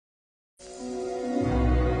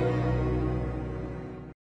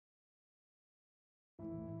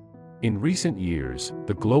In recent years,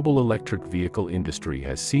 the global electric vehicle industry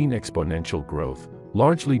has seen exponential growth,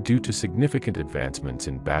 largely due to significant advancements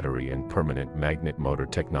in battery and permanent magnet motor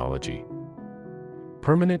technology.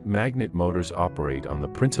 Permanent magnet motors operate on the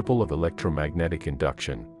principle of electromagnetic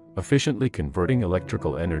induction, efficiently converting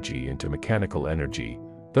electrical energy into mechanical energy,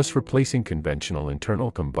 thus replacing conventional internal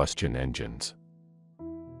combustion engines.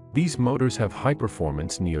 These motors have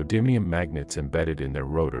high-performance neodymium magnets embedded in their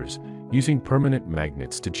rotors, using permanent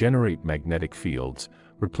magnets to generate magnetic fields,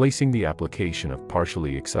 replacing the application of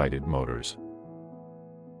partially excited motors.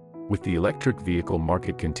 With the electric vehicle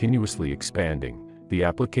market continuously expanding, the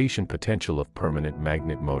application potential of permanent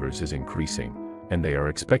magnet motors is increasing, and they are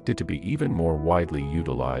expected to be even more widely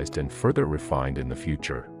utilized and further refined in the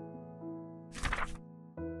future.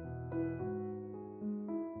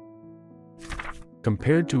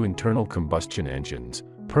 Compared to internal combustion engines,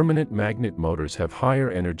 permanent magnet motors have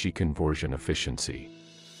higher energy conversion efficiency.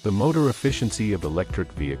 The motor efficiency of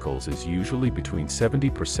electric vehicles is usually between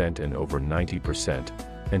 70% and over 90%,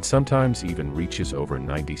 and sometimes even reaches over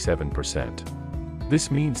 97%.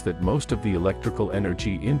 This means that most of the electrical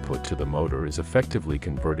energy input to the motor is effectively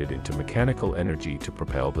converted into mechanical energy to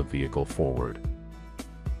propel the vehicle forward.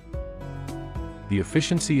 The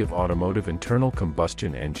efficiency of automotive internal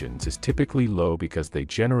combustion engines is typically low because they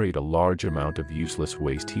generate a large amount of useless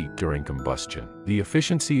waste heat during combustion. The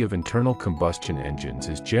efficiency of internal combustion engines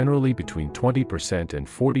is generally between 20% and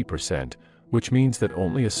 40%, which means that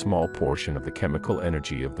only a small portion of the chemical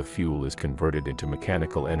energy of the fuel is converted into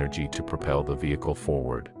mechanical energy to propel the vehicle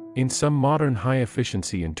forward. In some modern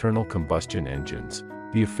high-efficiency internal combustion engines,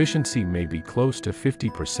 the efficiency may be close to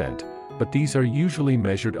 50%, but these are usually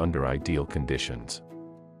measured under ideal conditions.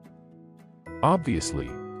 Obviously,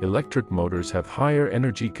 electric motors have higher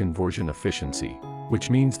energy conversion efficiency,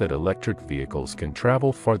 which means that electric vehicles can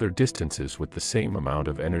travel farther distances with the same amount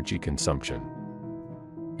of energy consumption.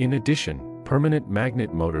 In addition, permanent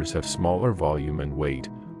magnet motors have smaller volume and weight,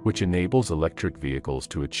 which enables electric vehicles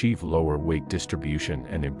to achieve lower weight distribution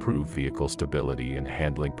and improve vehicle stability and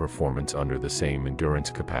handling performance under the same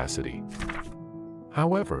endurance capacity.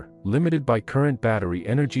 However, limited by current battery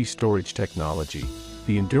energy storage technology,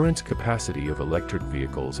 the endurance capacity of electric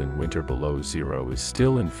vehicles in winter below zero is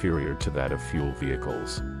still inferior to that of fuel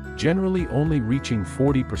vehicles, generally only reaching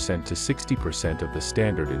 40% to 60% of the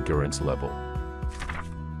standard endurance level.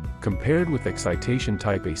 Compared with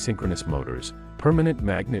excitation-type asynchronous motors, permanent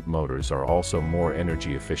magnet motors are also more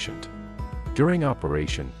energy efficient. During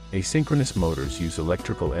operation, asynchronous motors use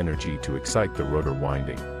electrical energy to excite the rotor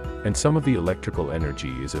winding, and some of the electrical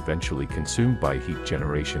energy is eventually consumed by heat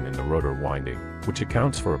generation in the rotor winding, which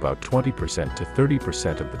accounts for about 20% to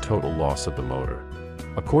 30% of the total loss of the motor.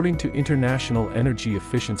 According to international energy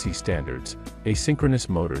efficiency standards, asynchronous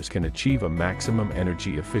motors can achieve a maximum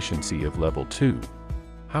energy efficiency of level 2.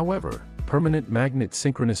 However, permanent magnet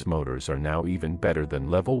synchronous motors are now even better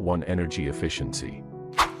than level 1 energy efficiency.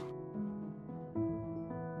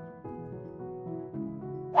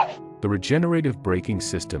 The regenerative braking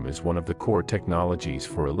system is one of the core technologies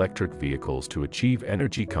for electric vehicles to achieve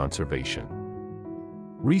energy conservation.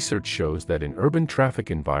 Research shows that in urban traffic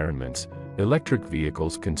environments, electric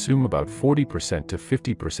vehicles consume about 40% to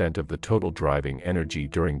 50% of the total driving energy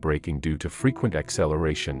during braking due to frequent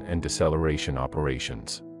acceleration and deceleration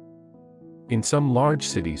operations. In some large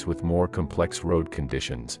cities with more complex road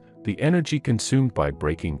conditions, the energy consumed by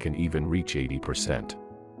braking can even reach 80%.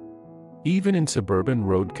 Even in suburban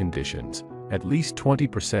road conditions, at least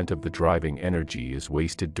 20% of the driving energy is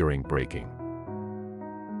wasted during braking.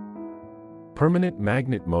 Permanent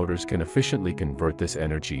magnet motors can efficiently convert this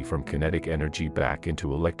energy from kinetic energy back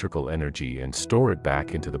into electrical energy and store it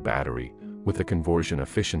back into the battery, with a conversion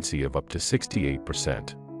efficiency of up to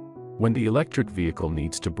 68%. When the electric vehicle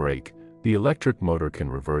needs to brake, the electric motor can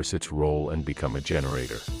reverse its role and become a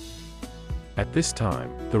generator. At this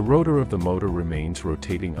time, the rotor of the motor remains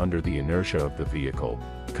rotating under the inertia of the vehicle,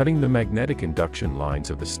 cutting the magnetic induction lines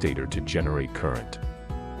of the stator to generate current.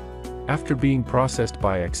 After being processed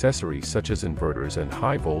by accessories such as inverters and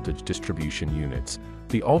high-voltage distribution units,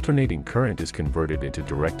 the alternating current is converted into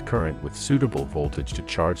direct current with suitable voltage to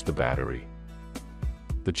charge the battery.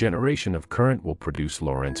 The generation of current will produce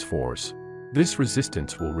Lorentz force. This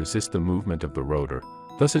resistance will resist the movement of the rotor,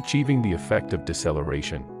 thus achieving the effect of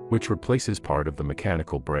deceleration, which replaces part of the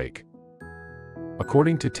mechanical brake.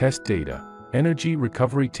 According to test data, energy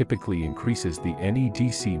recovery typically increases the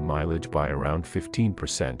NEDC mileage by around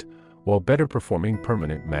 15%, while better performing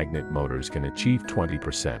permanent magnet motors can achieve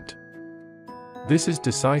 20%. This is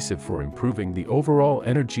decisive for improving the overall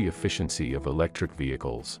energy efficiency of electric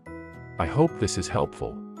vehicles. I hope this is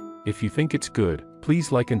helpful. If you think it's good,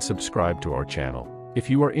 please like and subscribe to our channel.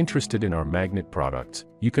 If you are interested in our magnet products,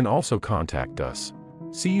 you can also contact us.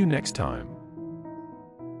 See you next time.